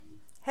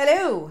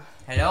Hello.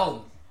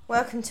 Hello.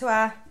 Welcome to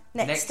our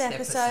next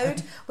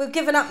episode. We've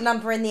given up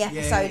numbering the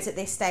episodes at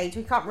this stage.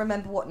 We can't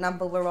remember what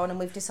number we're on, and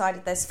we've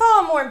decided there's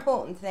far more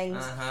important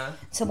things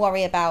to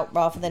worry about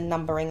rather than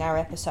numbering our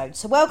episodes.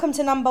 So welcome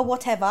to number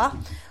whatever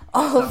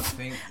of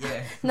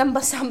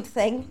number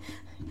something.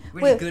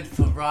 Really good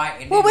for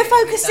writing. Well, we're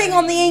focusing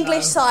on the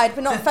English side.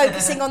 We're not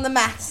focusing on the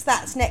maths.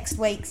 That's next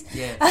week's.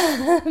 Yeah.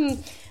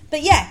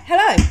 But yeah,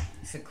 hello.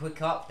 It's a quick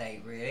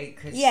update, really,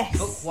 because yes.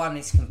 book one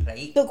is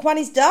complete. Book one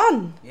is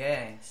done.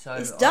 Yeah, so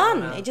it's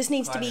done. It just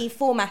needs to be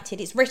formatted.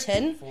 It's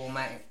written.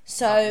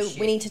 So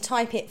we need to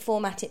type it,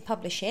 format it,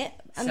 publish it,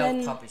 and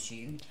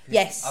self-publishing.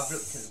 Yes. I've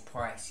looked at the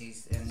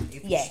prices, and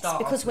if you yes, start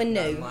because off we're with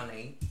new. No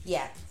money,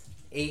 yeah,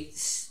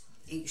 it's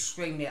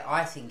extremely.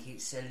 I think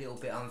it's a little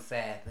bit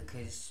unfair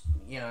because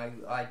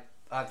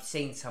I've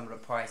seen some of the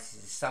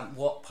prices,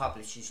 what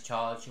publishers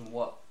charge and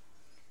what.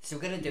 So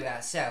we're going to do it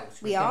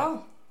ourselves. We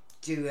are.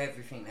 Do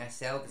everything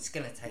ourselves. It's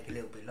going to take a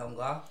little bit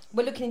longer.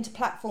 We're looking into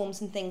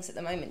platforms and things at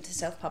the moment to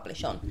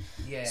self-publish on.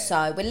 Yeah.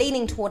 So we're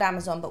leaning toward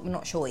Amazon, but we're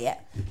not sure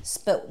yet.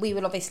 But we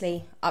will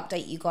obviously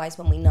update you guys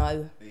when we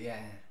know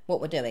what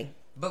we're doing.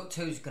 Book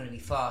 2 is going to be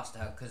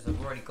faster because I've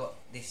already got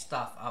this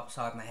stuff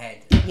upside my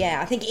head.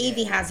 Yeah, I think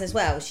Evie has as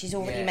well. She's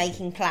already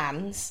making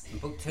plans. And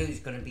book 2 is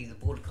going to be the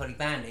Border Collie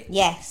Bandit.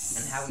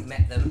 Yes. And how we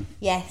met them.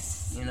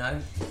 Yes. You know.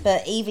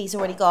 But Evie's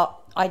already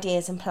got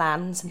ideas and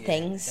plans and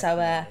things.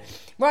 Definitely. So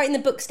writing the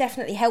book's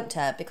definitely helped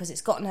her because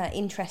it's gotten her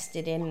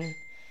interested in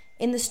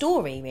the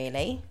story,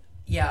 really.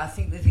 Yeah, I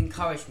think with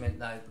encouragement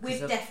though.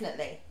 We've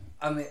definitely.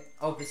 I mean,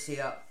 obviously,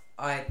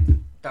 I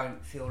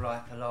don't feel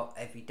like a lot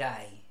every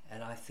day.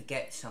 And I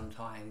forget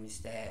sometimes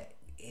that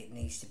it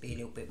needs to be a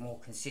little bit more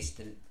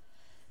consistent.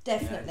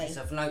 Definitely. Because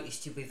I've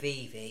noticed it with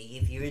Evie,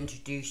 if you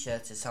introduce her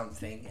to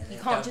something... And you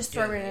can't just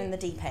throw her in the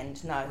deep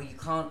end, no. Well, you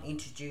can't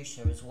introduce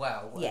her as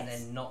well and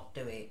then not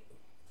do it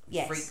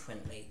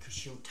frequently because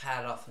she'll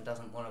tail off and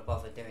doesn't want to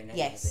bother doing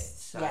any of it.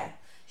 So, yeah.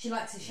 She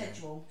likes a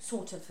schedule,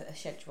 sort of a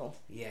schedule.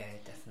 Yeah,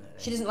 definitely.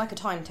 She doesn't like a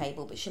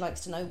timetable, but she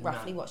likes to know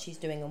roughly what she's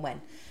doing and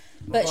when.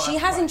 But she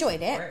has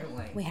enjoyed it.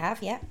 We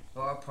have, yeah.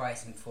 Well, I'm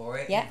pricing for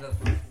it. Yeah.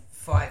 Either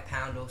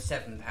 £5 or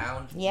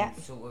 £7. Yeah.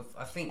 Sort of.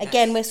 I think.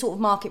 Again, we're sort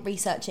of market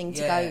researching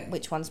to go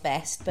which one's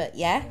best, but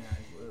yeah.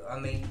 I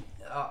mean,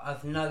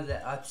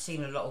 I've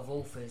seen a lot of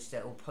authors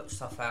that will put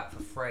stuff out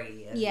for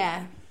free.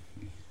 And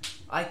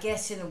I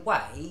guess in a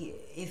way,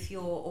 if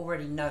you're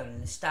already known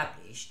and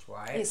established,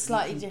 right, it's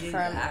slightly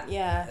different,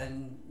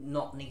 and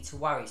not need to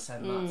worry so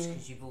much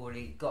because you've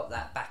already got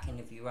that backing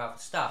of your other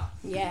stuff.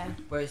 Yeah.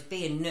 Whereas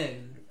being new,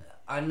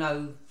 I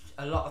know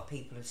a lot of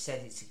people have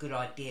said it's a good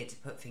idea to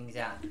put things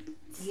out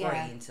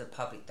free into the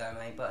public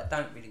domain, but I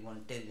don't really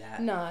want to do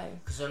that. No.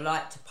 Because I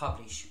like to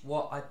publish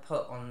what I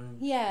put on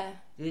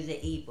with the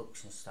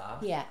ebooks and stuff.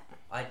 Yeah.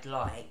 I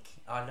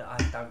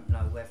don't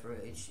know whether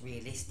it's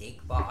realistic,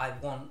 but I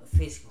want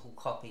physical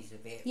copies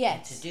of it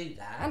to do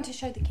that. And to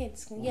show the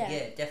kids. Yeah,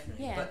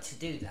 definitely. Yeah. But to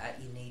do that,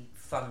 you need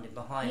funding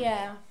behind it.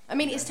 Yeah. I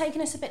mean, it's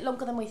taken us a bit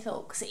longer than we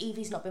thought because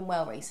Evie's not been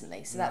well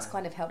recently, so that's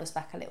kind of held us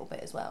back a little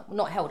bit as well. Well,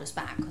 not held us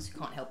back because we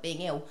can't help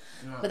being ill,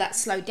 but that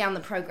slowed down the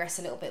progress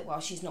a little bit while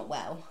she's not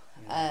well.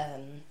 Yeah.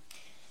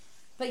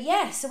 But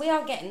yeah, so we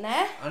are getting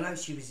there. I know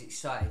she was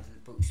excited that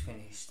the book's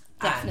finished.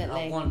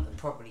 Definitely. And I want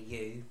probably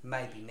you,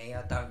 maybe me,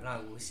 I don't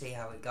know, we'll see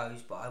how it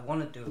goes, but I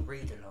want to do a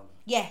read-along.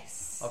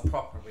 Yes. A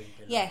proper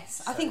read-along.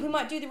 Yes, so I think we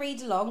might do the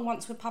read-along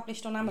once we're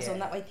published on Amazon,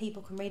 that way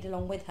people can read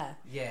along with her.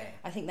 Yeah.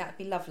 I think that would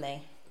be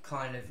lovely.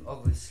 Kind of,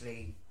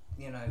 obviously,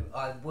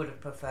 I would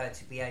have preferred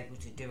to be able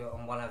to do it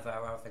on one of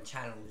our other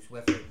channels,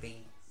 whether it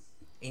be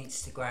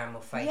Instagram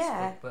or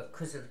Facebook, but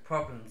because of the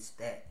problems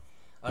that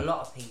a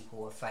lot of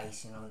people are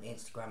facing on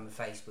Instagram and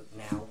Facebook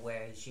now,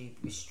 whereas you're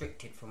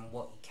restricted from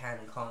what you can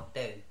and can't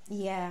do.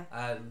 Yeah.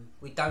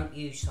 We don't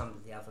use some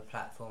of the other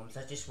platforms.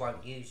 I just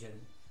won't use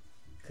them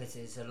because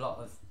there's a lot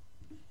of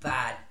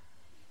bad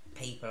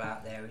people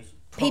out there.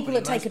 People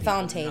that take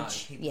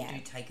advantage. People do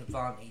take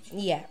advantage.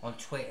 Yeah. On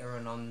Twitter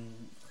and on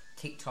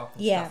TikTok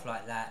and stuff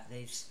like that.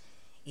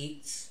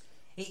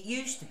 It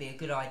used to be a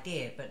good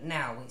idea, but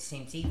now it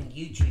seems even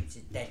YouTube's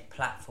a dead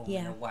platform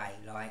in a way.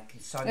 Like,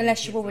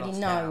 unless you're already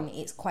known,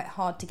 it's quite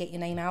hard to get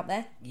your name out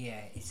there. Yeah,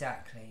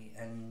 exactly.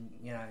 And,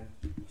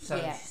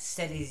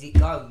 steady as it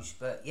goes,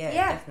 but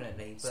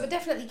definitely. But so we're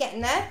definitely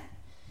getting there.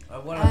 I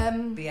want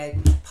to be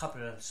able to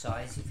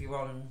publicise if you're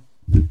on...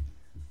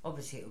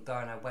 Obviously, it'll go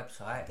on our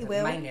website, but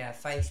mainly our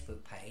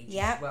Facebook page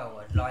as well.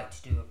 I'd like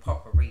to do a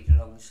proper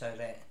read-along so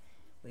that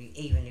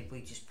even if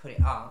we just put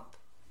it up,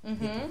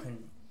 people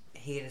can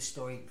hear the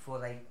story before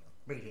they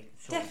read it.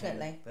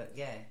 Definitely. But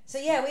so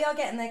we are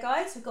getting there,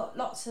 guys. We've got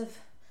lots of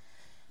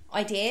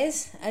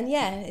ideas, and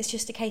it's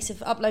just a case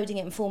of uploading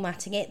it and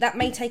formatting it. That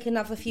may take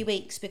another few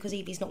weeks because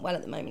Evie's not well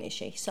at the moment, is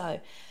she? So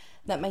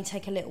that may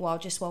take a little while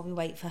just while we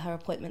wait for her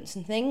appointments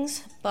and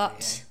things.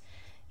 But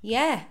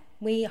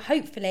we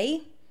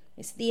hopefully,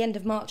 it's the end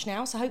of March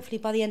now, so hopefully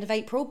by the end of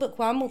April, book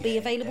one will be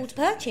available to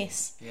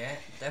purchase. Yeah,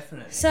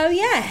 definitely. So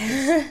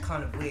it's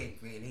kind of weird,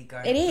 really.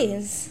 It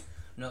is.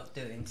 not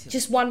doing.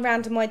 Just one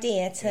random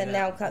idea to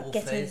now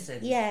get in.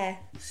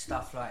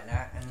 Stuff like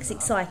that. And it's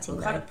exciting.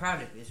 I'm kind of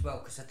proud of it as well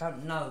because I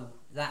don't know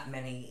that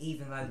many,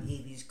 even though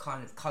Evie's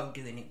kind of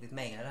co-doing it with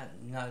me, I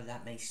don't know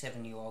that many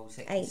 7-year-olds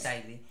that can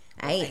say it.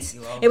 8.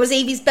 It was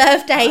Evie's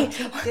birthday.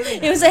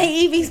 It was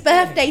Evie's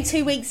birthday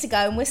 2 weeks ago,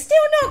 and we're still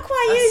not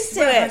quite used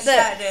to it. I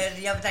said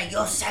the other day,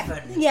 you're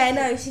 7. Yeah,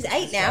 no, she's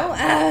 8 now.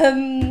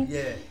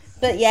 Yeah.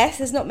 But yes,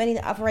 there's not many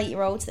other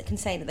 8-year-olds that can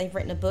say that they've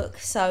written a book,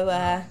 so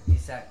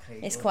exactly.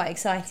 It's quite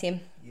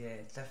exciting. Yeah,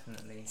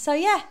 definitely. So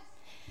yeah,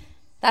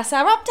 that's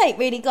our update,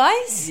 really,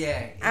 guys.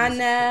 Yeah,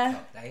 and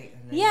a quick update,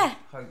 and then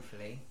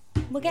hopefully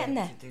we're getting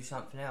there to do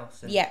something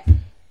else. And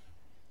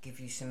give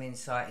you some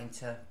insight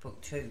into book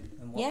 2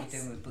 and what we're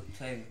doing with book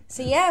 2.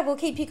 So yeah, we'll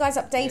keep you guys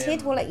updated.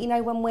 Yeah. We'll let you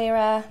know when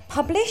we're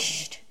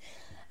published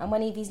and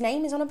when Evie's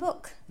name is on a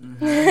book.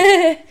 Mm-hmm.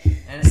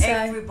 And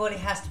everybody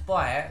has to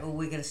buy it, or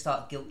we're going to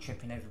start guilt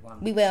tripping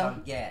everyone. We will.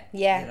 So, yeah.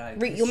 You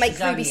know, you'll make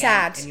Ruby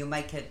sad, and you'll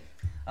make a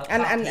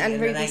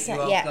and Ruby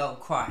sad. Yeah. Girl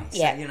cry.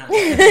 Yeah. So, you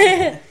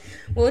know.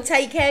 We'll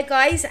take care,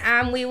 guys,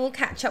 and we will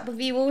catch up with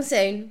you all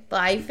soon.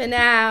 Bye for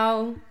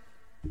now.